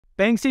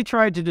Banksy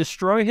tried to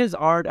destroy his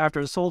art after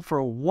it sold for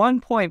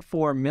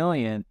 $1.4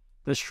 million.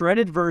 The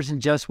shredded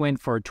version just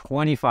went for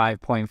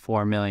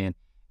 $25.4 million.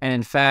 And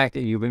in fact,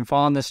 if you've been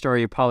following this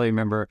story, you probably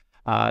remember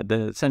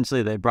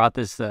essentially they brought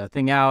this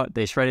thing out,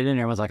 they shredded it, and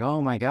everyone's like,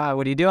 oh my God,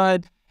 what are you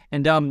doing?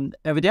 And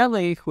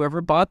evidently,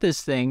 whoever bought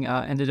this thing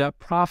ended up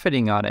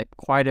profiting on it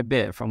quite a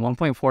bit. From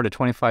 1.4 to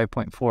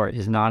 25.4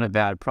 is not a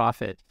bad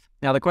profit.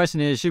 Now, the question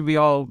is, should we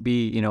all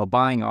be,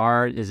 buying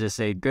art? Is this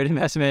a good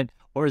investment,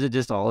 or is it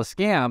just all a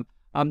scam?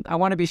 I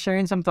want to be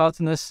sharing some thoughts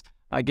on this.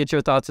 Get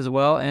your thoughts as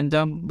well,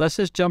 and let's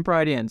just jump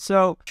right in.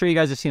 So I'm sure you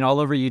guys have seen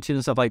all over YouTube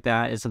and stuff like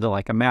that. It's something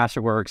like a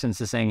Masterworks, and it's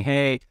just saying,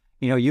 hey,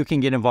 you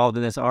can get involved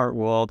in this art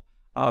world.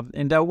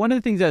 And one of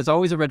the things that's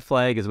always a red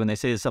flag is when they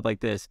say stuff like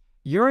this.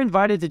 You're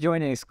invited to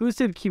join an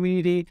exclusive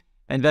community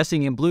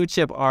investing in blue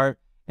chip art.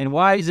 And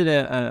why is it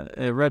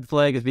a red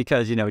flag? Is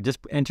because, just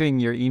entering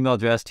your email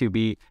address to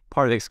be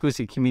part of the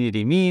exclusive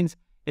community means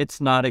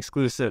it's not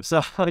exclusive.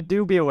 So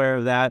do be aware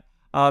of that.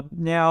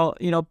 Now,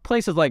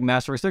 places like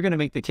Masterworks, they're going to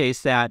make the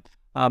case that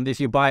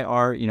if you buy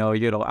art,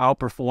 it'll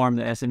outperform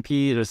the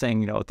S&P. They're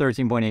saying,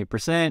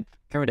 13.8%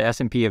 compared to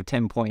S&P of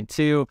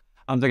 10.2.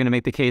 They're going to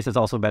make the case it's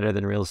also better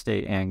than real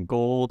estate and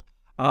gold.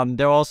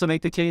 They'll also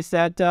make the case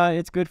that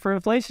it's good for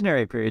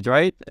inflationary periods,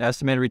 right?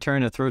 Estimated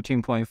return of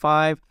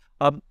 13.5.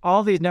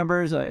 All these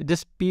numbers,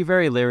 just be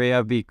very leery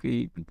of.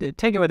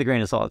 Take it with a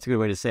grain of salt. It's a good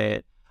way to say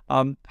it.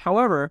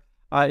 However,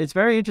 it's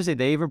very interesting.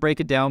 They even break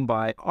it down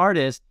by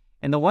artist.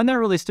 And the one that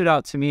really stood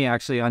out to me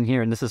actually on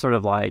here, and this is sort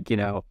of like,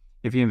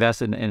 if you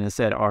invest in a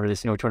said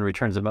artist, which one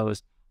returns the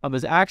most,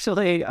 is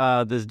actually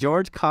this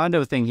George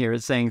Condo thing here.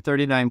 It's saying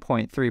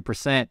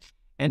 39.3%.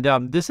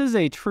 And this is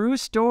a true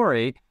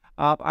story.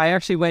 I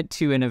actually went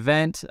to an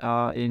event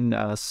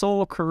in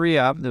Seoul,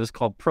 Korea that was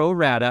called Pro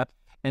Rata,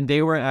 and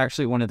they were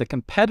actually one of the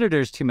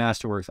competitors to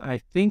Masterworks.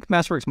 I think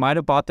Masterworks might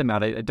have bought them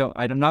out.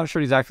 I'm not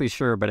exactly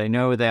sure, but I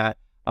know that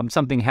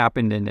something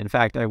happened. And in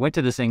fact, I went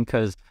to this thing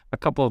because a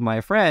couple of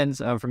my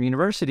friends from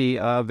university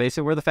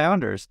basically were the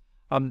founders.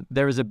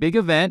 There was a big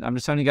event. I'm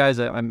just telling you guys,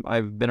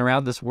 I've been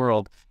around this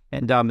world.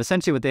 And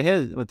essentially what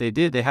they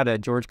did, they had a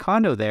George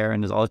Condo there,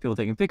 and there's all these people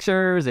taking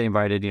pictures. They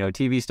invited,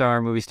 TV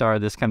star, movie star,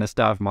 this kind of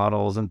stuff,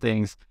 models and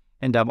things.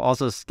 And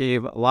also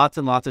gave lots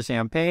and lots of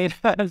champagne.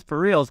 For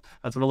reals,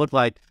 that's what it looked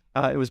like.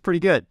 It was pretty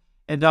good.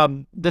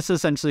 And this is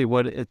essentially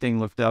what a thing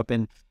looked up.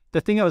 And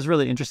the thing that was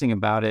really interesting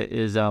about it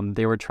is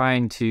they were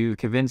trying to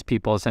convince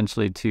people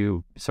essentially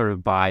to sort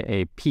of buy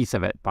a piece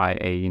of it, buy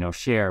a,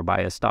 share, buy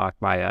a stock,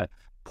 buy a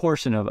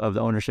portion of the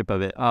ownership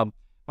of it.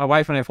 My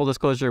wife and I, full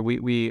disclosure,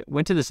 we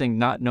went to this thing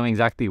not knowing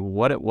exactly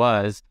what it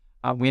was.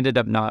 We ended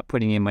up not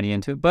putting any money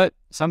into it, but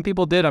some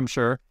people did, I'm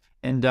sure.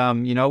 And,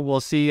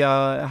 we'll see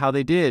how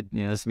they did.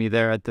 It's me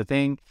there at the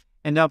thing.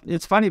 And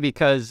it's funny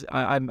because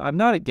I'm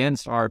not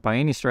against art by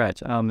any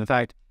stretch. In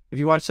fact, if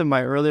you watch some of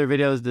my earlier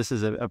videos, this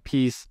is a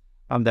piece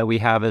that we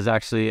have is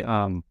actually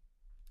one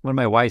of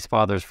my wife's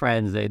father's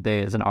friends. They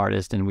is an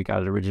artist, and we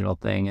got an original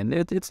thing, and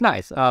it's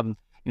nice.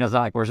 It's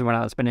not like we're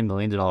not spending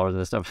millions of dollars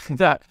and stuff like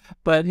that,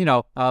 but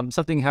having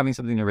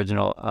something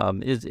original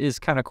is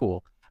kind of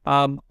cool.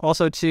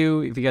 Also,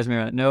 too, if you guys may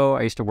not know,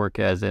 I used to work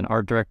as an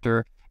art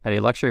director at a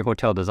luxury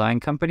hotel design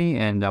company,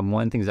 and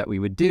one of the things that we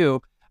would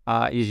do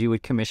is you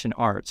would commission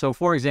art. So,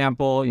 for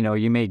example,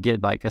 you may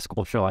get like a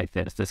sculpture like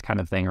this kind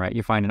of thing, right?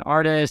 You find an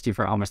artist, you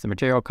figure out how much the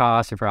material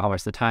costs, you figure out how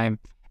much the time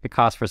it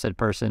costs for said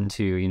person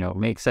to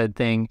make said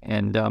thing,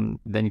 and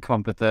then you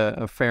come up with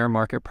a fair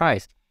market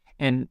price.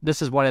 And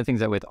this is one of the things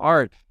that with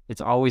art,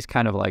 it's always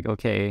kind of like,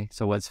 okay,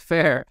 so what's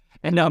fair?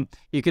 And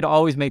you could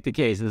always make the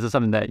case. This is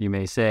something that you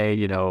may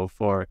say,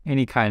 for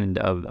any kind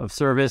of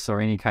service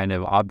or any kind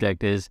of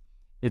object is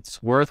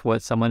it's worth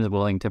what someone is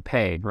willing to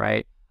pay,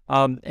 right?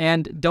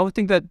 And don't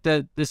think that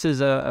this is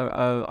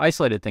a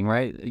isolated thing,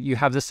 right? You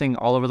have this thing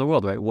all over the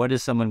world, right? What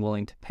is someone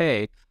willing to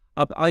pay?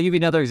 I'll give you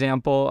another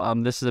example.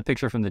 This is a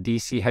picture from the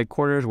DC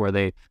headquarters where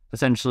they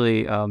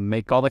essentially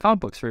make all the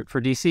comic books for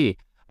DC.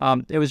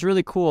 It was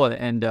really cool,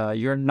 and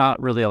you're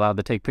not really allowed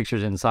to take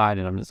pictures inside,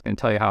 and I'm just going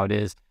to tell you how it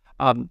is.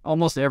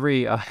 Almost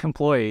every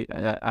employee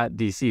at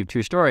DC,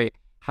 true story,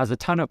 has a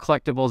ton of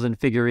collectibles and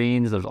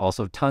figurines. There's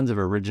also tons of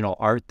original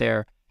art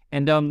there,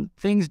 and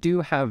things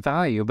do have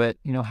value, but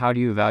how do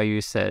you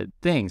value said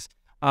things?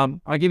 I'll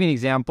give you an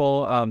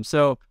example.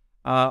 So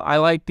I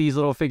like these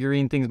little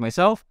figurine things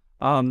myself.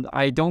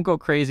 I don't go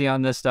crazy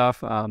on this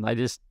stuff. I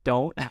just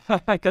don't,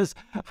 because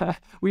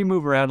we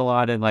move around a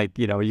lot, and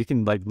you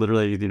can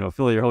literally,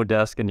 fill your whole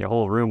desk and your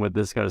whole room with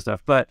this kind of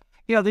stuff. But,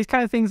 these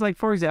kind of things, like,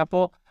 for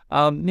example,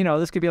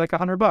 this could be like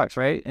 $100,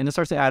 right? And it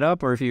starts to add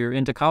up. Or if you're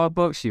into comic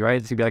books,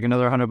 it's gonna be like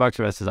another $100.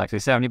 The rest is actually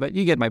 70, but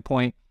you get my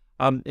point.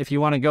 If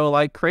you want to go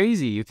like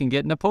crazy, you can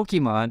get into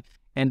Pokemon.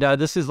 And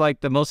this is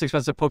like the most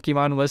expensive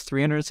Pokemon was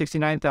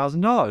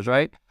 $369,000,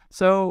 right?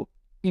 So,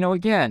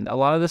 again, a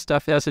lot of this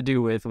stuff has to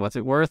do with what's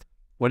it worth?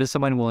 What is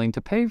someone willing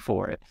to pay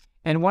for it?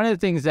 And one of the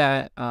things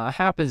that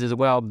happens as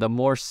well, the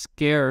more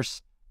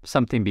scarce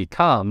something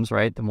becomes,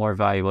 right, the more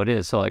valuable it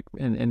is. So like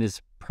in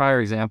these prior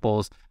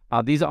examples,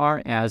 these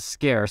aren't as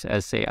scarce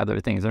as, say,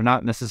 other things. They're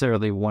not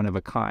necessarily one of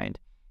a kind.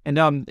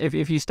 And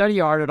if you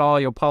study art at all,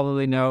 you'll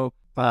probably know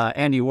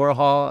Andy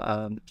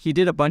Warhol. He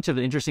did a bunch of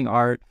interesting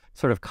art,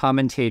 sort of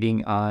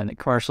commentating on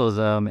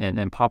commercialism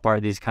and pop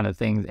art, these kind of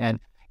things. And,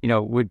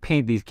 would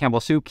paint these Campbell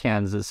soup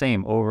cans the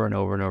same over and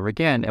over and over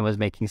again, and was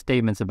making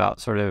statements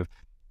about sort of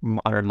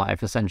modern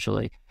life,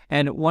 essentially.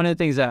 And one of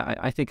the things that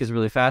I think is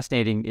really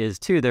fascinating is,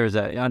 too, there's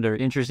another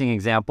interesting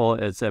example.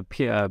 It's a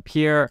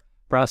Pierre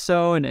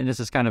Brasseur, and this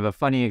is kind of a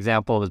funny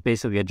example. It was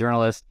basically a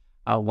journalist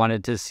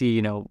wanted to see,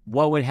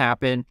 what would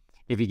happen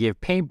if you give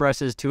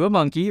paintbrushes to a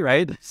monkey,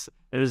 right?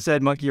 It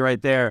said monkey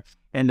right there.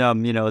 And,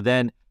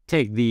 then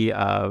take the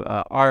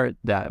art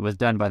that was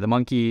done by the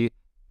monkey,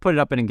 put it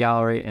up in a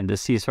gallery, and to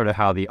see sort of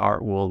how the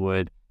art world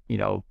would,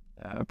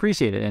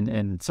 appreciate it.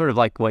 And sort of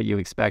like what you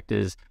expect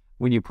is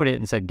when you put it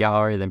in said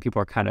gallery, then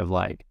people are kind of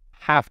like,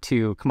 have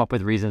to come up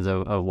with reasons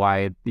of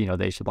why,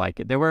 they should like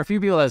it. There were a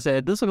few people that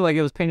said, this looked like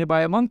it was painted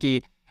by a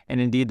monkey,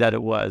 and indeed that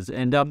it was.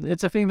 And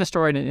it's a famous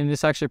story, and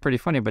it's actually pretty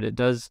funny, but it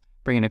does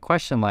bring in a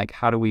question like,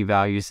 how do we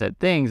value said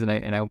things? And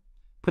I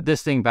put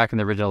this thing back in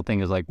the original thing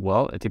is like,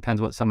 well, it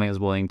depends what somebody is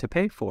willing to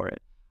pay for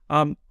it.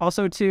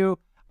 Also, too,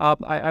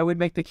 I would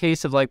make the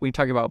case of like, we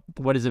talk about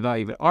what is the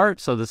value of art.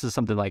 So this is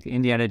something like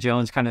Indiana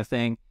Jones kind of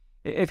thing.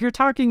 If you're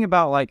talking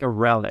about like a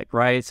relic,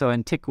 right? So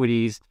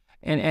antiquities,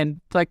 and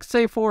like,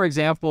 say, for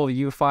example,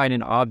 you find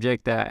an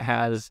object that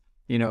has,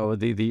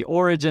 the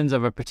origins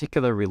of a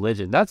particular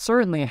religion, that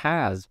certainly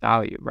has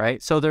value,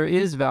 right? So there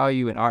is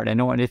value in art. I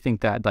don't want to think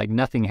that like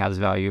nothing has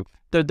value.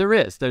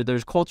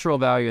 There's cultural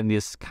value in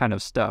this kind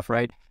of stuff,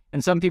 right?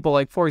 And some people,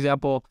 like, for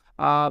example,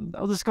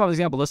 I'll just call an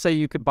example. Let's say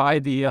you could buy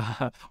the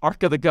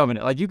Ark of the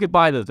Covenant. Like, you could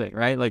buy the thing,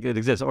 right? Like, it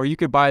exists. Or you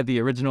could buy the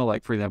original,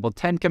 like, for example,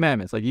 10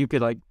 Commandments. Like, you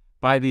could, like,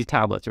 buy these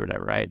tablets or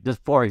whatever, right? Just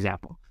for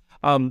example.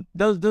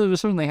 Those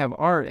certainly have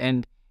art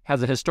and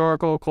has a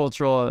historical,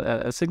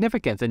 cultural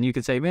significance. And you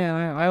could say,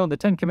 man, I own the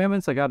 10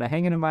 Commandments. I got it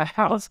hanging in my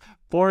house,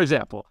 for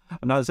example.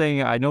 I'm not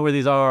saying I know where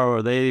these are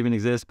or they even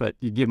exist, but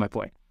you get my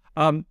point.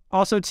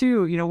 Also,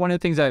 too, one of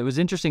the things that was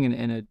interesting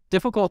and a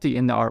difficulty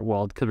in the art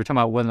world, because we're talking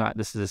about whether or not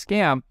this is a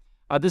scam.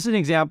 This is an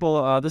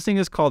example. This thing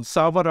is called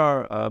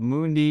Salvator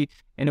Mundi,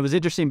 and it was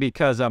interesting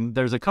because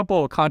there's a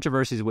couple of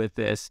controversies with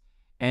this.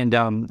 And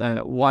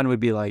one would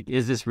be like,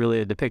 is this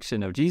really a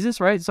depiction of Jesus,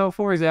 right? So,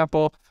 for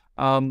example,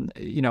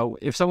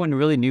 if someone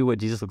really knew what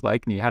Jesus looked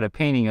like and you had a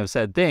painting of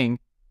said thing,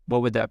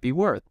 what would that be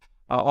worth?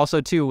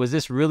 Also, too, was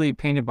this really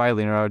painted by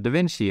Leonardo da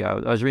Vinci? I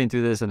was reading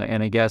through this, and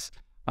I guess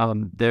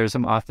there's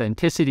some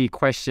authenticity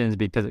questions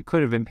because it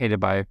could have been painted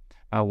by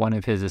one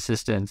of his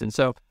assistants. And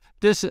so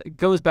this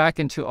goes back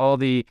into all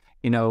the,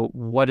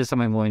 what is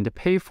someone willing to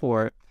pay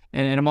for it?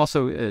 And I'm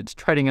also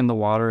treading in the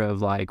water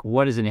of like,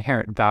 what is an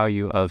inherent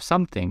value of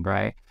something,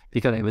 right?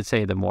 Because I would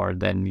say the more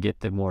then you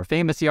get, the more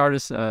famous the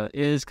artist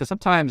is, because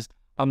sometimes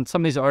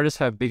some of these artists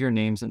have bigger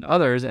names than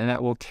others, and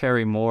that will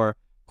carry more,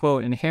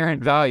 quote,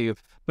 inherent value.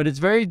 But it's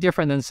very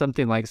different than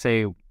something like,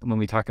 say, when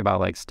we talk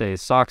about like, say,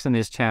 stocks in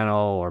this channel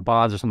or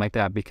bonds or something like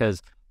that,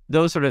 because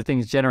those sort of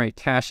things generate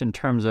cash in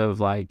terms of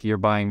like you're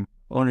buying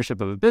ownership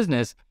of a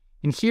business.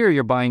 And here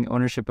you're buying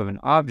ownership of an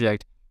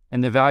object,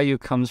 and the value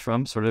comes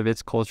from sort of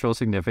its cultural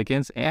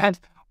significance and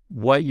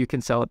what you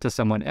can sell it to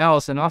someone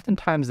else. And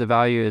oftentimes the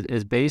value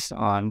is based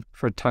on,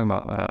 for talking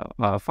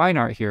about fine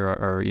art here,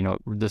 or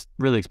this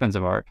really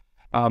expensive art,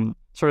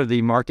 sort of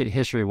the market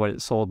history of what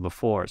it sold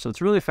before. So it's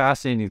a really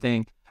fascinating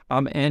thing.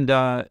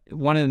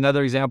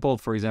 Another example,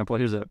 for example,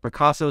 here's a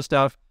Picasso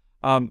stuff.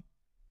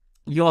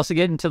 You also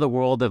get into the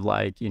world of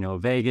like,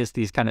 Vegas,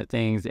 these kind of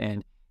things.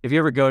 And if you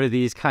ever go to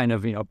these kind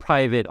of,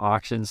 private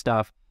auction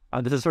stuff,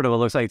 this is sort of what it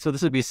looks like. So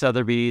this would be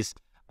Sotheby's.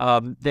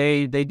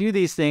 They do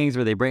these things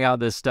where they bring out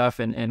this stuff.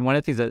 And one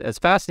of the things that's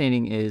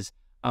fascinating is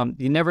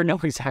you never know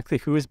exactly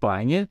who is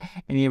buying it,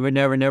 and you would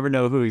never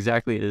know who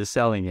exactly is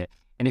selling it.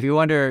 And if you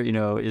wonder,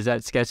 is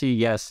that sketchy?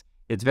 Yes,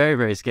 it's very,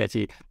 very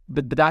sketchy.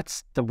 But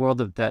that's the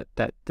world of that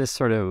this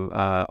sort of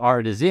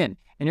art is in.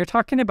 And you're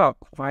talking about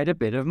quite a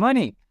bit of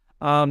money.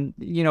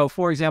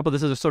 For example,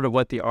 this is sort of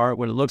what it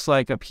looks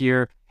like up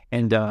here.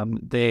 And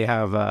they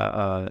have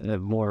a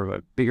more of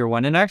a bigger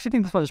one. And I actually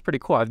think this one is pretty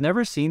cool. I've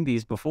never seen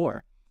these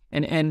before.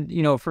 And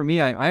for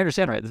me, I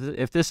understand, right?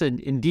 If this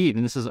indeed,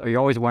 and you're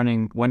always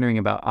wondering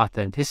about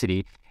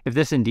authenticity, if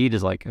this indeed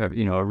is like a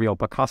real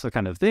Picasso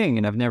kind of thing,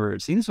 and I've never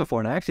seen this before,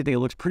 and I actually think it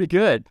looks pretty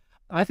good,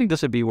 I think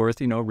this would be worth,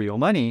 real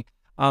money.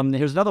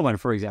 Here's another one,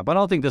 for example. I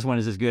don't think this one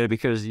is as good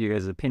because of you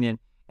guys' opinion.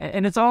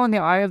 And it's all in the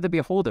eye of the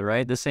beholder,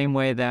 right? The same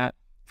way that,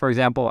 for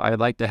example, I'd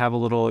like to have a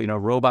little,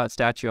 robot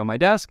statue on my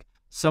desk.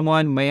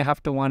 Someone may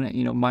have to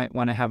might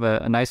want to have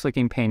a nice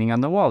looking painting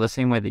on the wall, the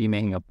same way that you may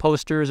hang up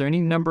posters or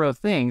any number of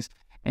things.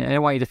 And I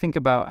want you to think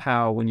about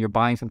how when you're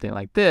buying something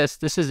like this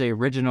is a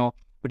original,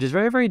 which is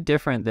very, very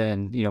different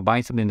than,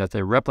 buying something that's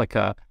a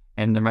replica.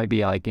 And there might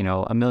be like,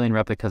 a million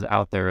replicas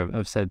out there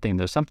of said thing.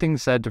 There's something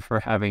said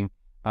for having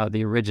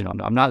the original.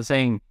 I'm not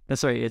saying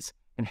necessarily it's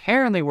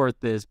inherently worth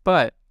this,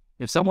 but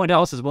if someone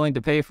else is willing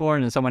to pay for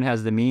it and someone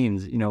has the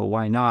means,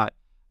 why not?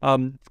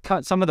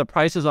 Cut some of the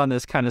prices on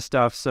this kind of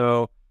stuff.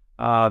 So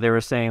They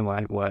were saying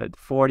like what,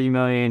 40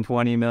 million,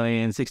 20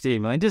 million, 68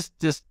 million,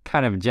 just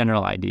kind of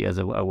general ideas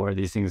of where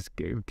these things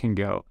can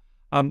go.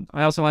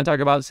 I also want to talk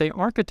about, say,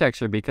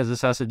 architecture, because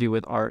this has to do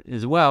with art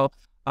as well.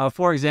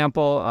 For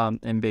example,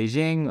 in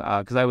Beijing,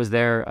 because I was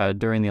there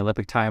during the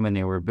Olympic time, and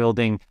they were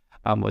building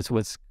what's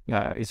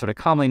sort of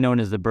commonly known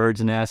as the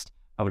Bird's Nest,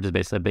 which is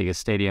basically the biggest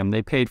stadium.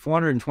 They paid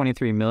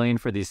 423 million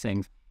for these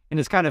things, and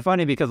it's kind of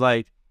funny because,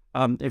 like,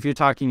 if you're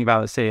talking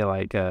about, say,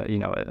 like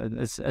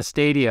a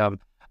stadium,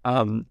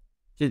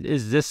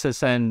 is this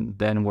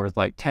then worth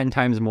like 10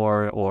 times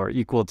more or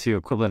equal to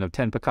equivalent of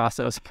 10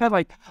 Picassos? Kind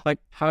of like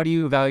how do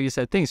you value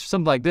said things? For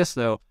something like this,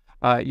 though,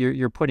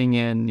 you're putting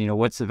in,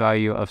 what's the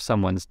value of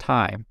someone's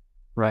time,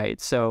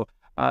 right? So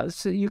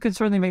you can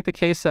certainly make the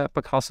case that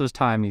Picasso's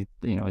time,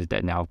 he's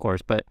dead now, of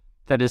course, but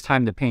that his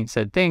time to paint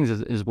said things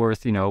is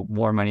worth,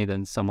 more money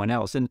than someone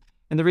else. And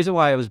the reason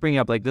why I was bringing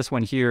up like this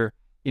one here,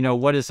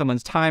 what is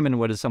someone's time and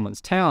what is someone's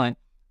talent?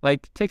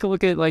 Like, take a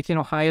look at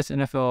highest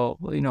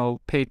NFL,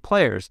 paid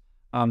players.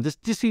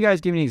 Just so you guys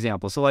give me an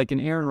example. So like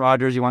in Aaron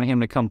Rodgers, you want him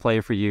to come play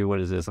for you.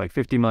 What is this, like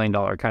 $50 million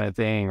kind of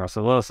thing, or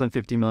so less than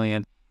 50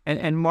 million,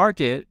 and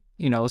market,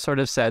 sort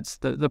of sets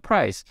the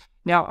price.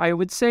 Now, I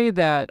would say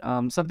that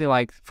something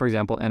like, for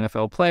example,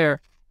 NFL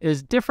player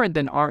is different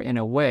than art in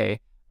a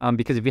way,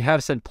 because if you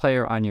have said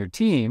player on your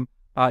team,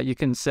 you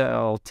can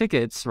sell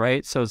tickets,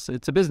 right? So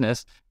it's a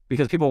business,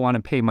 because people want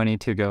to pay money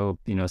to go,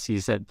 see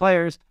said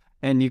players.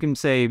 And you can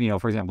say,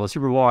 for example, the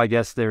Super Bowl, I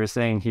guess they were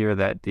saying here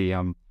that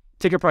the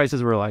ticket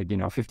prices were like,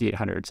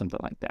 $5,800, something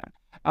like that.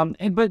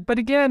 But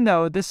again,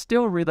 though, this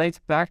still relates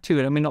back to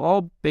it. I mean,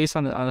 all based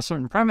on a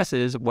certain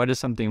premises. What is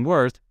something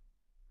worth?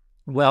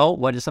 Well,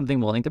 what is something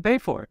willing to pay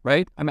for it,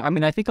 right? I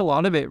mean, I think a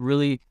lot of it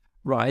really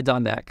rides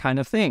on that kind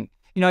of thing.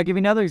 I'll give you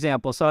another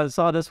example. So I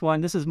saw this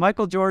one. This is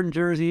Michael Jordan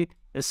jersey.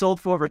 It sold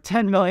for over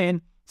 10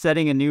 million,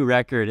 setting a new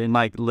record. And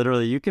like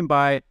literally, you can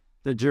buy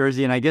the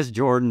jersey, and I guess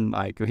Jordan,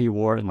 like, he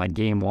wore it in like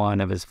game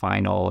one of his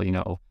finals.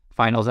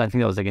 I think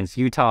that was against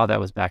Utah. That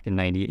was back in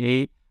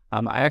 '98.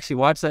 I actually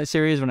watched that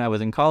series when I was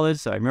in college,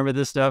 so I remember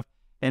this stuff.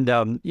 And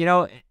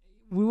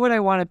would I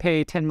want to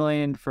pay 10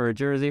 million for a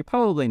jersey?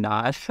 Probably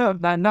not.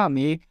 not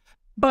me.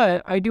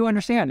 But I do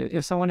understand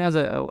if someone has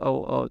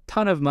a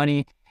ton of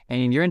money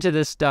and you're into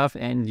this stuff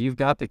and you've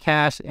got the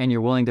cash and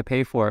you're willing to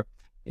pay for it,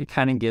 it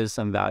kind of gives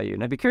some value.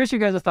 And I'd be curious your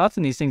guys' thoughts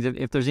on these things.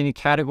 If there's any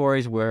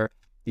categories where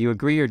you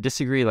agree or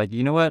disagree, like,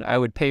 what, I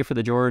would pay for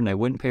the Jordan, I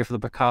wouldn't pay for the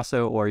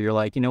Picasso, or you're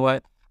like,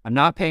 what, I'm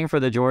not paying for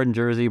the Jordan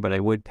jersey, but I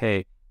would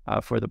pay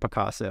for the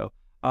Picasso.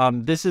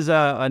 This is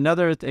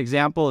another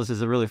example. This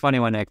is a really funny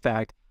one, in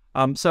fact.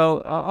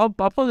 So I'll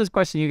pose this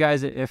question to you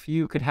guys. If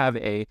you could have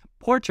a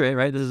portrait,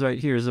 right? This is right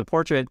here is a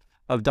portrait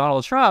of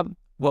Donald Trump.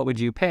 What would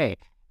you pay?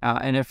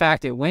 And in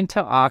fact, it went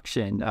to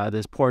auction,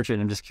 this portrait.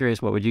 I'm just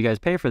curious, what would you guys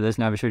pay for this?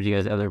 Now I've showed you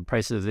guys other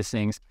prices of these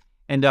things.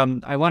 And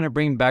I want to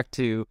bring back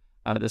to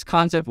this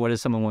concept, what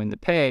is someone willing to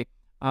pay?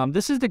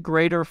 This is the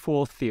greater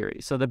fool theory.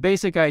 So the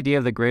basic idea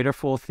of the greater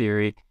fool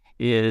theory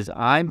is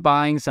I'm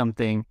buying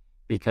something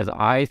because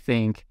I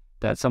think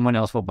that someone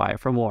else will buy it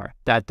for more.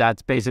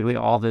 That's basically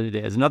all that it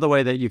is. Another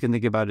way that you can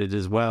think about it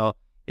as well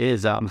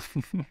is I'm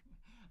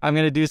going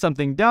to do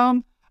something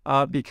dumb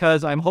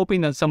because I'm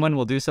hoping that someone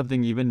will do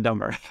something even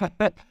dumber.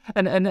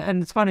 and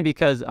it's funny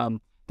because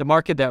the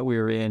market that we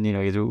were in,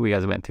 we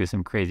guys went through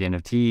some crazy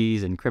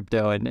NFTs and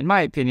crypto. And in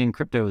my opinion,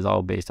 crypto is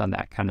all based on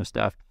that kind of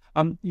stuff.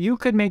 You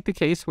could make the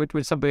case, which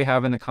would somebody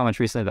have in the comments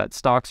recently, that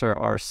stocks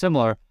are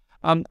similar.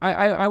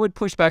 I would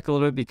push back a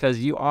little bit because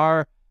you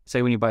are,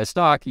 say, when you buy a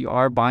stock, you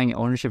are buying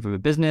ownership of a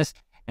business.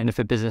 And if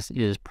a business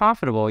is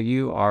profitable,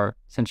 you are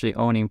essentially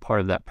owning part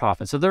of that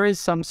profit. So there is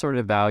some sort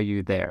of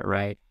value there,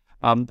 right?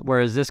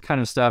 Whereas this kind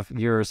of stuff,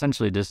 you're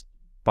essentially just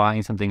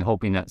buying something,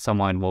 hoping that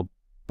someone will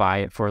buy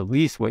it for at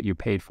least what you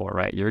paid for,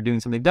 right? You're doing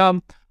something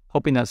dumb,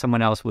 hoping that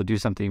someone else will do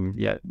something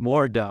yet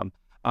more dumb.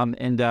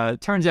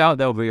 It turns out,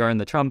 though, we are in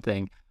the Trump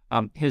thing.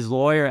 His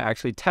lawyer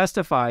actually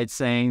testified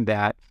saying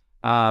that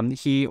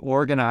he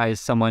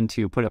organized someone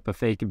to put up a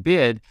fake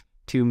bid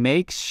to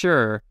make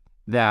sure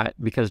that,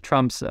 because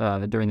Trump's,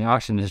 during the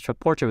auction, his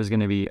portrait was going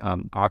to be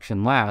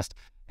auctioned last,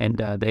 and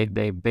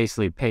they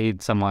basically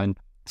paid someone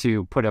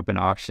to put up an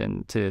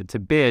auction to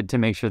bid to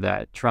make sure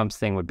that Trump's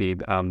thing would be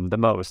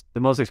the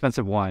most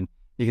expensive one.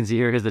 You can see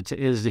here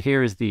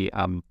is the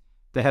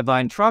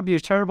headline: Trump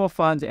used charitable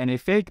funds and a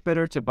fake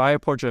bidder to buy a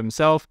portrait of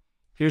himself.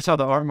 Here's how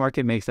the art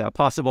market makes that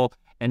possible.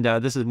 And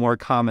this is more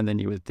common than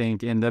you would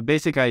think. And the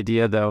basic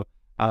idea, though,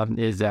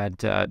 is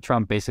that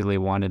Trump basically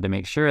wanted to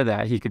make sure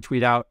that he could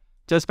tweet out,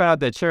 just found out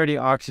that charity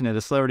auction of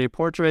the celebrity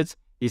portraits.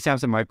 He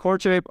stamps in my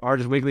portrait.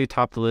 Artist Wiggly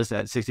topped the list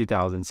at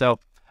 60,000. So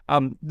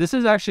this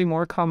is actually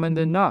more common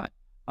than not.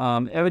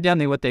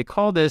 Evidently, what they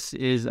call this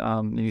is,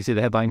 and you see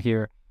the headline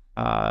here,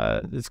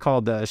 it's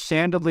called the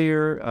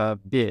chandelier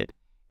bid.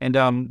 And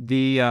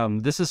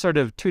this is sort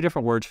of two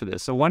different words for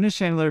this. So one is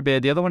chandelier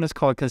bid. The other one is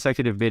called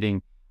consecutive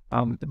bidding.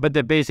 But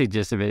the basic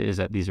gist of it is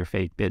that these are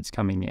fake bids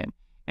coming in.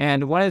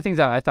 And one of the things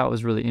that I thought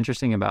was really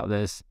interesting about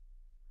this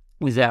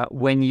was that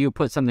when you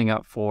put something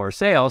up for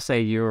sale,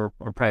 say you're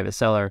a private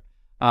seller,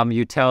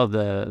 you tell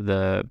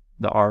the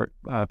art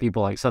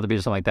people like Sotheby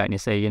or something like that, and you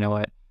say, you know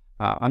what,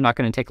 I'm not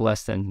going to take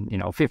less than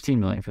 15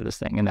 million for this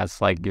thing, and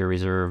that's like your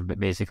reserve,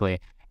 basically.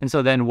 And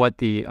so then what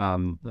the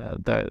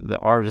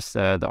artist,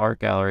 the art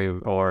gallery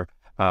or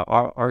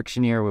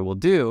auctioneer will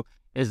do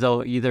is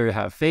they'll either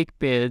have fake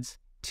bids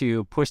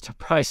to push the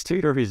price to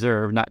your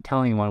reserve, not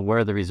telling anyone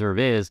where the reserve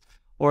is,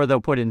 or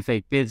they'll put in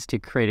fake bids to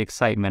create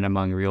excitement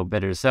among real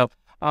bidders. So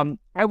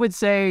I would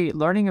say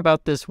learning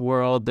about this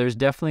world, there's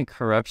definitely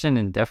corruption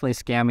and definitely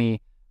scammy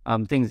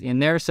things in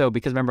there. So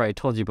because remember I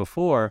told you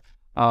before,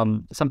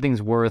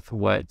 something's worth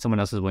what someone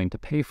else is willing to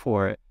pay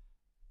for it.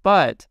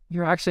 But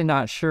you're actually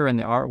not sure in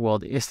the art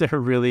world, is there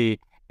really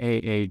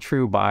a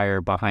true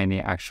buyer behind the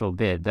actual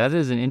bid? That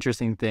is an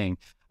interesting thing.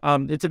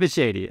 It's a bit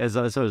shady, as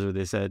what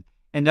they said.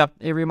 And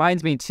it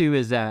reminds me too,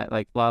 is that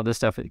like a lot of this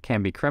stuff, it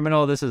can be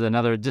criminal. This is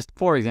another, just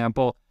for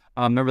example,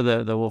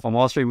 remember the Wolf on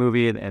Wall Street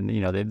movie, and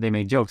they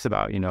make jokes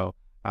about, he's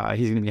going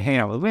to be hanging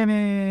out with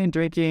women,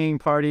 drinking,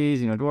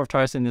 parties, dwarf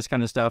Tarzan, this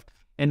kind of stuff.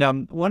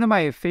 And one of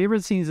my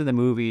favorite scenes in the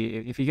movie,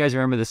 if you guys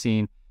remember the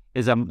scene,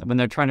 is when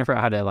they're trying to figure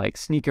out how to like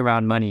sneak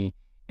around money.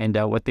 And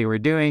what they were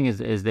doing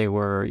is they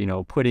were,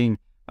 putting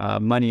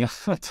money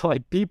to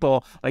like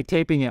people, like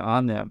taping it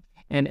on them.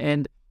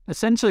 And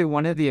essentially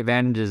one of the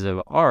advantages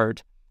of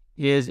art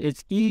is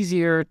it's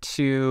easier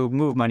to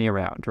move money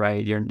around,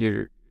 right?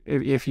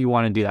 If you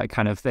want to do that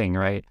kind of thing,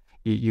 right?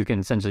 You can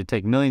essentially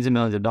take millions and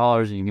millions of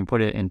dollars and you can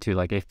put it into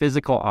like a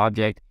physical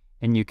object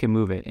and you can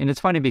move it. And it's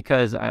funny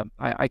because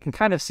I can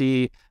kind of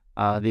see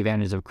the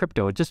advantages of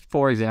crypto, just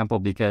for example,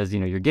 because,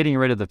 you're getting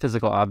rid of the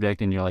physical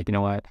object and you're like, you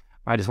know what?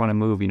 I just want to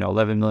move,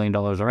 $11 million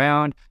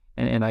around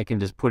and I can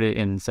just put it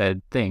in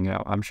said thing.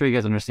 I'm sure you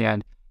guys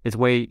understand it's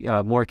way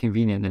more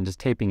convenient than just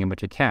taping a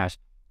bunch of cash.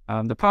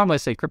 The problem I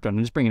say crypto, and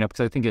I'm just bringing it up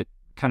because I think it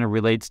kind of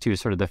relates to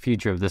sort of the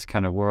future of this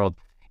kind of world,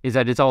 is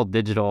that it's all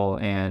digital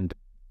and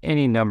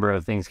any number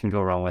of things can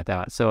go wrong with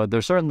that. So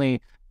there's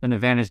certainly an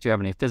advantage to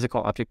having a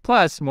physical object.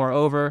 Plus,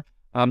 moreover,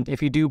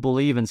 if you do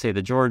believe in, say,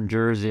 the Jordan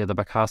jersey or the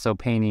Picasso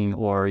painting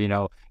or,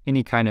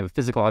 any kind of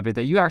physical object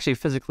that you actually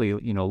physically,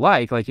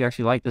 like you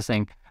actually like this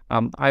thing,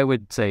 I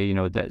would say,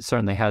 that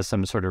certainly has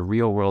some sort of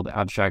real world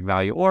abstract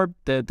value, or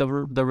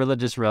the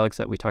religious relics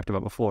that we talked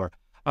about before.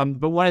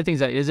 But one of the things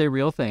that is a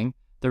real thing,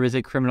 there is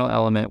a criminal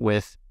element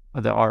with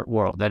the art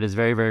world that is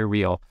very, very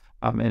real.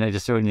 And I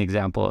just showed an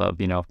example of,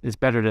 it's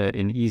better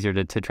and easier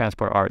to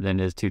transport art than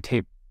it is to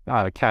tape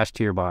cash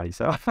to your body.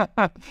 So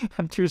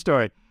true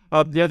story.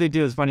 The other thing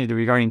too is funny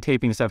regarding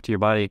taping stuff to your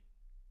body.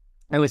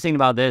 I was thinking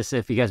about this,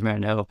 if you guys may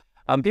know.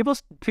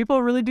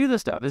 People really do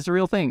this stuff. It's a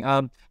real thing.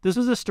 This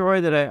was a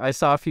story that I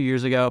saw a few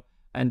years ago,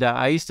 and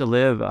I used to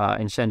live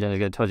in Shenzhen,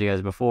 as I told you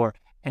guys before,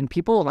 and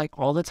people like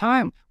all the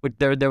time,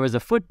 there was a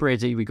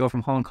footbridge that you would go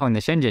from Hong Kong to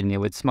Shenzhen, and it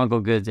would smuggle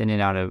goods in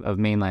and out of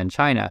mainland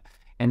China.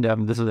 And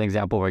this was an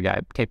example where a guy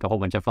taped a whole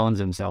bunch of phones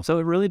himself. So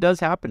it really does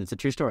happen. It's a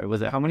true story.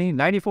 Was it how many?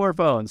 94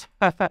 phones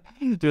to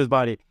his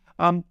body.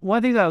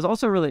 One thing that was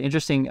also really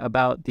interesting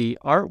about the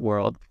art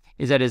world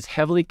is that it's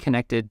heavily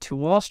connected to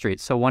Wall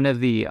Street. So one of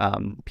the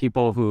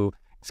people who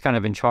is kind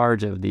of in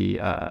charge of the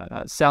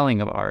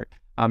selling of art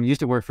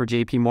used to work for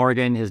J.P.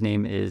 Morgan. His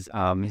name is,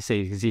 you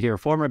see here,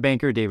 former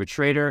banker David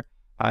Schrader.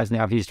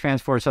 He's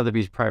transferred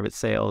Sotheby's private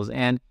sales.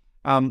 And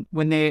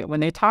when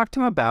they talked to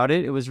him about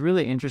it, it was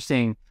really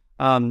interesting.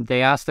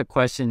 They asked the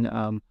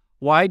question,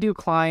 why do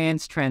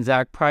clients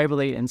transact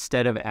privately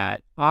instead of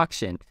at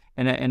auction?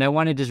 And I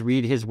want to just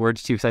read his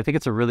words too, because I think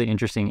it's a really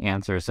interesting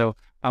answer. So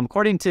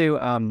according to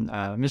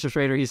Mr.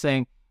 Schrader, he's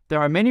saying, there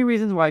are many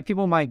reasons why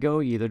people might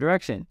go either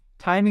direction.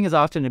 Timing is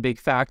often a big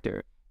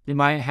factor. They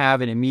might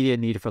have an immediate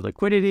need for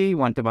liquidity,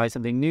 want to buy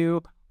something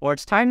new, or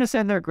it's time to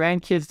send their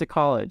grandkids to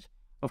college.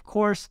 Of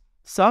course,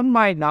 some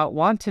might not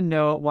want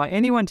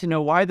anyone to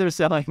know why they're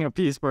selling a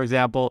piece. For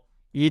example,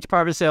 each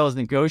private sale is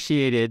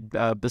negotiated,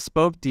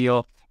 bespoke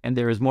deal, and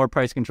there is more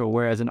price control.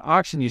 Whereas in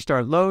auction, you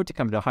start low to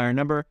come to a higher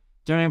number.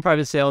 Generally in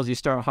private sales, you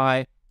start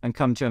high and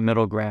come to a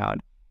middle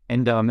ground.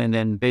 And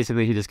then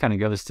basically he just kind of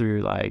goes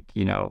through like,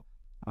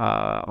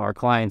 our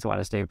clients want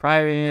to stay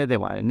private, they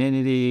want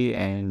anonymity,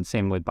 and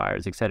same with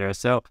buyers, etc.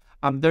 So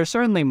there's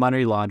certainly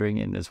money laundering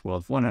in this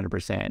world,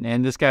 100%.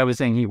 And this guy was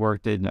saying he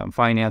worked in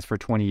finance for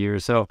 20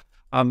 years. So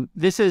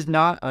this is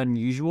not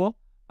unusual.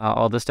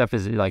 All this stuff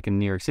is like in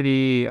New York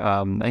City.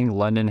 I think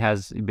London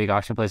has a big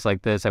auction place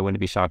like this. I wouldn't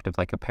be shocked if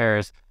like a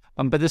Paris.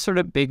 But this sort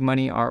of big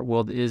money art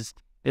world is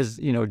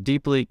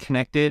deeply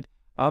connected.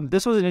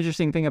 This was an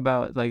interesting thing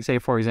about, like, say,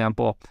 for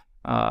example,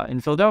 in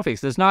Philadelphia.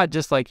 So it's not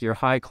just like your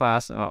high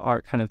class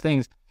art kind of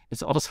things.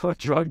 It's also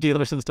drug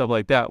dealers and stuff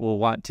like that will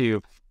want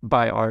to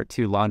buy art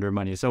to launder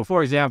money. So,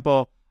 for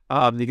example,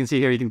 you can see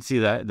here, you can see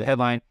the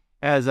headline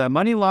as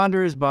money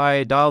launderers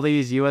buy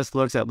Dali's U.S.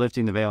 looks at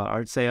lifting the veil on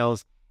art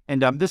sales.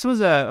 And this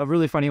was a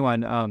really funny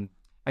one.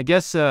 I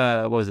guess,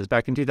 what was this,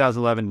 back in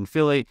 2011 in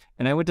Philly.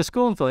 And I went to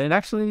school in Philly. And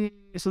actually,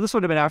 so this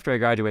would have been after I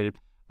graduated.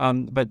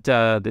 But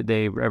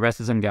they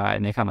arrested some guy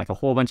and they found like a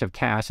whole bunch of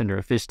cash under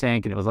a fish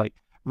tank. And it was like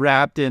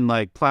wrapped in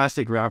like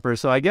plastic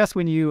wrappers. So I guess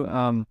when you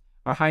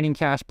are hiding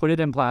cash, put it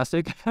in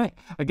plastic. I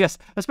guess,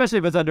 especially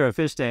if it's under a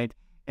fish tank.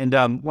 And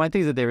one of the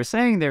things that they were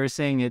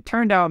saying it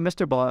turned out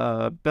Mr.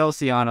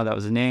 Belciano, that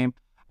was his name,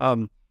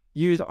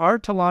 used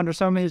art to launder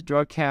some of his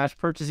drug cash,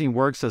 purchasing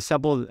works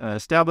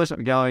established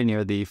a gallery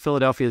near the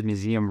Philadelphia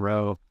Museum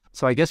Row.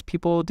 So I guess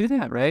people do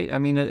that, right? I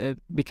mean,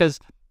 because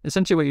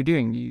essentially what you're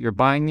doing, you're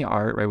buying the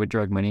art, right, with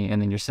drug money,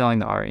 and then you're selling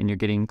the art and you're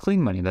getting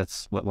clean money.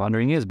 That's what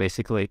laundering is,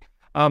 basically.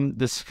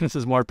 This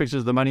is more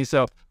pictures of the money.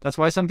 So that's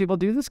why some people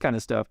do this kind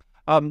of stuff.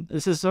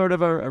 This is sort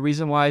of a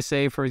reason why,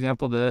 say, for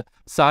example, the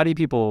Saudi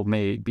people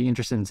may be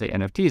interested in, say,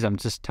 NFTs. I'm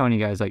just telling you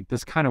guys, like,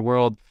 this kind of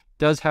world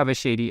does have a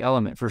shady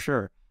element for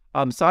sure.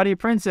 Saudi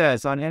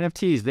princess on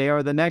NFTs, they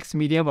are the next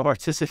medium of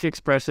artistic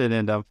expression.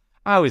 And I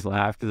always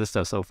laugh because this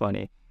stuff's so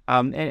funny.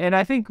 And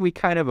I think we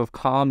kind of have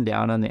calmed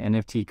down on the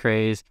NFT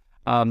craze.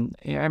 I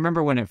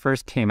remember when it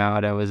first came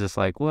out, I was just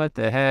like, what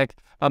the heck?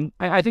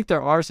 I think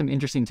there are some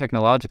interesting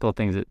technological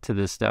things to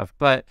this stuff,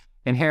 but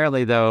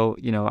inherently, though,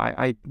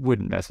 I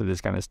wouldn't mess with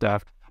this kind of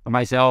stuff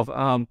myself.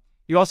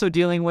 You're also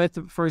dealing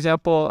with, for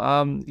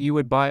example, you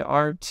would buy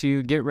art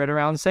to get rid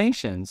around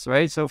sanctions,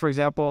 right? So, for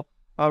example,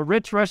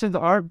 rich Russians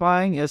art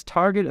buying is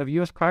target of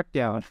U.S.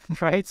 crackdown,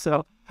 right?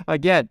 So,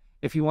 again,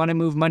 if you want to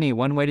move money,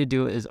 one way to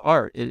do it is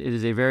art. It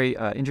is a very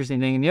interesting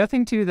thing. And the other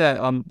thing, too, that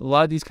a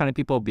lot of these kind of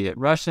people, be it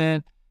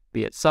Russian,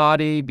 be it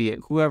Saudi, be it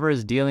whoever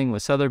is dealing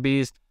with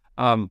Sotheby's,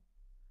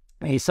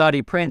 a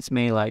Saudi prince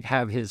may like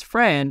have his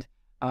friend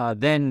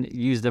then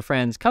use the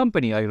friend's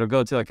company. Like it'll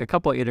go to like a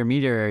couple of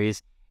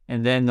intermediaries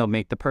and then they'll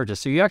make the purchase.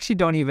 So you actually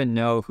don't even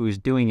know who's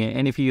doing it.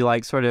 And if you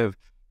like sort of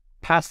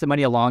pass the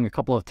money along a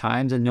couple of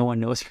times and no one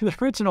knows who the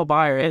original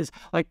buyer is,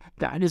 like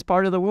that is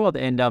part of the world.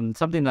 And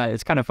something that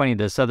is kind of funny,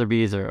 the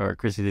Sotheby's or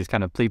Chrissy, these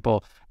kind of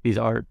people, these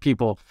art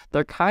people,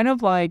 they're kind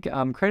of like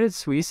Credit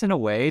Suisse in a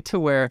way, to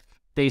where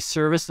they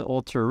service the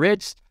ultra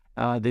rich.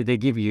 They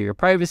give you your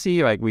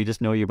privacy, like we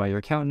just know you by your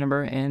account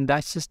number, and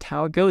that's just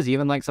how it goes.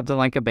 Even like something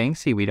like a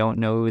Banksy, we don't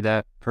know who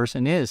that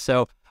person is.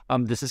 So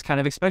this is kind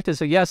of expected.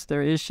 So yes,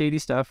 there is shady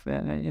stuff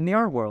in the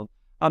art world.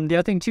 The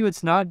other thing too,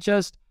 it's not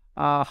just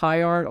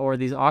high art or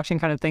these auction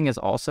kind of thing, is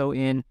also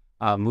in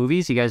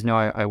movies. You guys know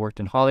I worked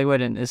in Hollywood,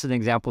 and this is an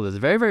example that's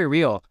very, very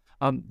real.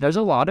 There's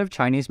a lot of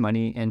Chinese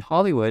money in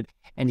Hollywood,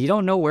 and you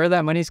don't know where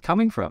that money's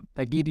coming from.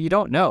 Like you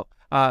don't know.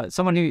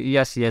 Someone who,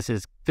 yes,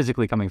 is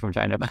physically coming from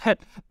China,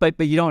 but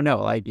you don't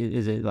know. Like,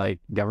 is it like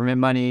government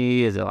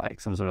money? Is it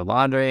like some sort of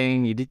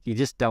laundering? You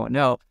just don't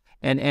know.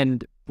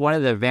 And one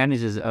of the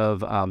advantages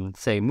of,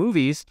 say,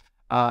 movies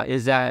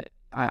is that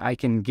I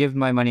can give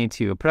my money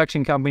to a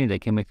production company. They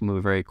can make a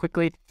movie very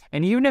quickly.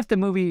 And even if the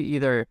movie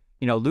either,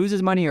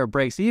 loses money or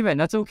breaks even,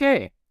 that's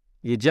okay.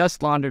 You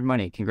just laundered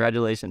money.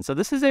 Congratulations. So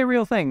this is a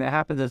real thing that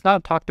happens. It's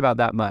not talked about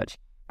that much.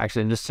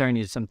 Actually, I'm just showing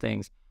you some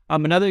things.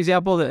 Another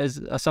example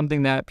is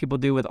something that people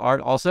do with art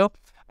also.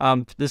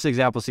 This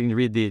example, so you can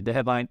read the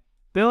headline.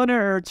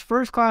 Billionaire earns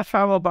first class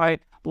travel by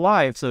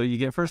life. So you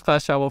get first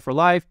class travel for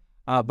life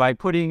by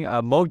putting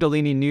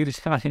Mogdalini nude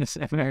on his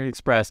American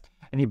Express.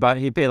 And he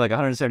paid like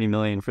 $170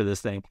 million for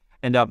this thing.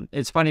 And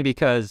it's funny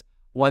because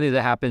one thing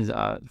that happens,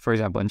 for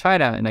example, in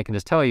China, and I can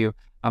just tell you,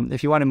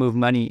 if you want to move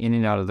money in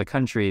and out of the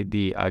country,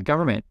 the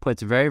government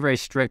puts very, very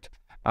strict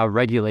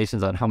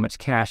regulations on how much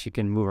cash you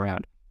can move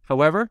around.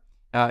 However,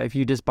 if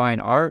you just buy an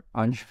art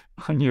on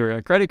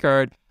your credit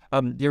card,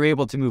 you're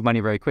able to move money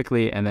very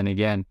quickly. And then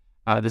again,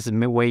 this is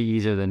way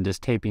easier than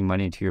just taping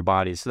money to your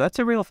body. So that's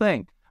a real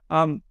thing.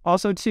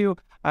 Also, too,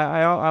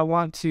 I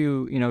want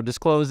to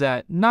disclose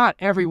that not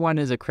everyone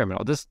is a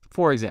criminal. Just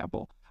for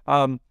example,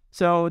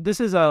 so this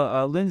is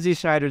a Lindsay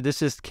Schneider. This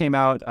just came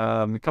out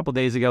a couple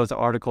days ago. It's an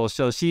article.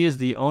 So she is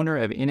the owner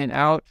of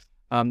In-N-Out.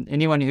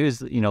 Anyone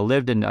who's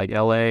lived in like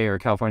LA or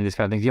California, these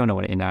kind of things, you don't know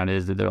what In-N-Out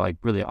is. They're like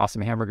really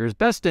awesome hamburgers,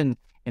 best in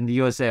the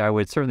USA. I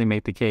would certainly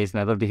make the case, and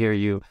I'd love to hear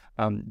you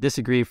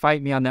disagree,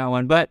 fight me on that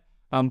one. But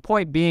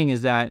point being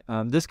is that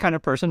this kind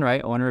of person,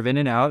 right, owner of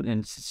In-N-Out,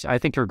 and I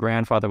think her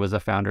grandfather was a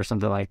founder or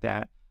something like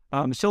that.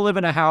 She'll live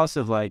in a house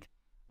of like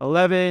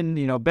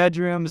 11,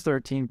 bedrooms,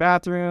 13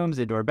 bathrooms,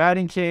 indoor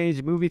batting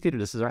cage, movie theater.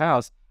 This is her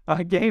house.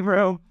 A game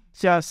room,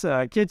 chef's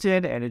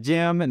kitchen, and a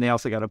gym. And they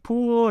also got a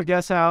pool, a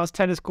guest house,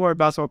 tennis court,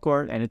 basketball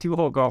court, and a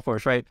 2-hole golf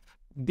course, right?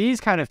 These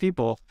kind of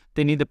people,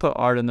 they need to put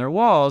art on their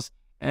walls.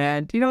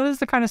 And, this is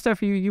the kind of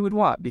stuff you would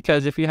want,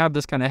 because if you have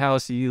this kind of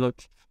house,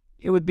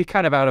 it would be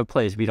kind of out of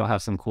place if you don't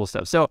have some cool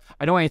stuff. So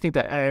I don't want you to think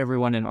that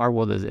everyone in our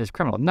world is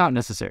criminal. Not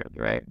necessarily,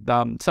 right?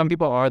 Some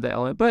people are the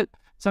element, but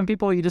some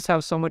people, you just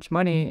have so much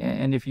money,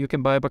 and if you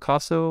can buy a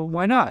Picasso,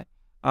 why not?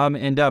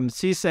 And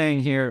she's saying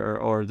here,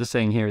 or just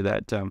saying here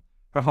that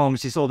her home,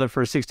 she sold it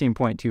for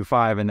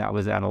 16.25, and that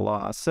was at a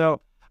loss.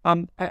 So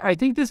I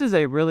think this is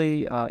a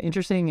really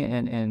interesting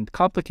and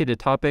complicated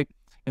topic.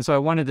 And so I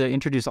wanted to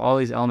introduce all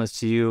these elements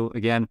to you.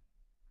 Again,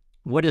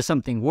 what is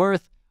something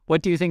worth?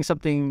 What do you think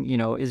something,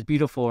 is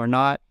beautiful or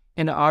not?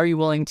 And are you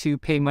willing to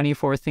pay money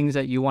for things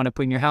that you want to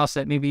put in your house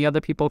that maybe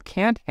other people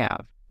can't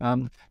have?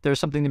 There's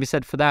something to be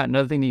said for that.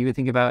 Another thing that you would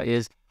think about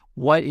is,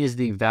 what is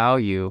the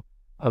value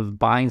of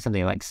buying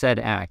something, like said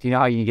act. You know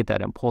how you get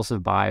that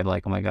impulsive buy of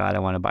like, oh my God, I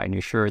want to buy a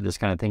new shirt, this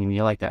kind of thing. And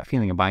you like that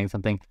feeling of buying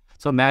something.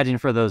 So imagine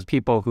for those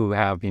people who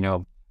have,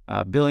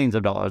 billions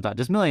of dollars, not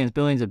just millions,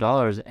 billions of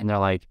dollars. And they're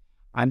like,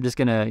 I'm just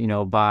going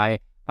to, buy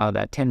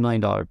that $10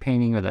 million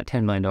painting or that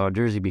 $10 million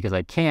jersey because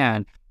I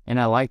can. And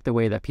I like the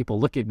way that people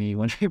look at me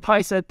when they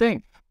buy said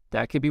thing.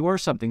 That could be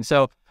worth something.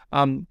 So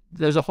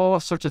there's a whole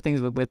sorts of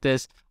things with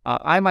this.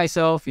 I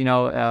myself,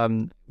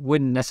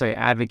 wouldn't necessarily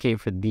advocate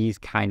for these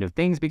kind of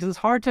things because it's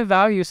hard to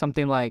value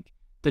something like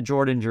the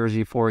Jordan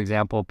jersey, for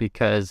example,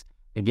 because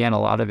again, a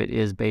lot of it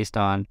is based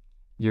on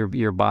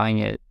you're buying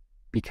it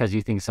because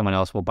you think someone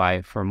else will buy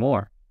it for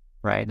more,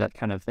 right? That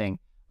kind of thing.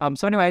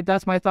 So anyway,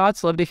 that's my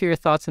thoughts. Love to hear your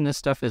thoughts on this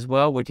stuff as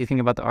well. What do you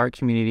think about the art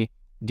community?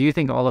 Do you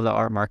think all of the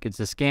art market's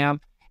a scam?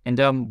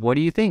 And what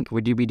do you think?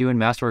 Would you be doing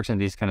Masterworks and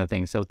these kind of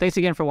things? So thanks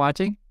again for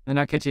watching, and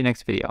I'll catch you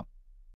next video.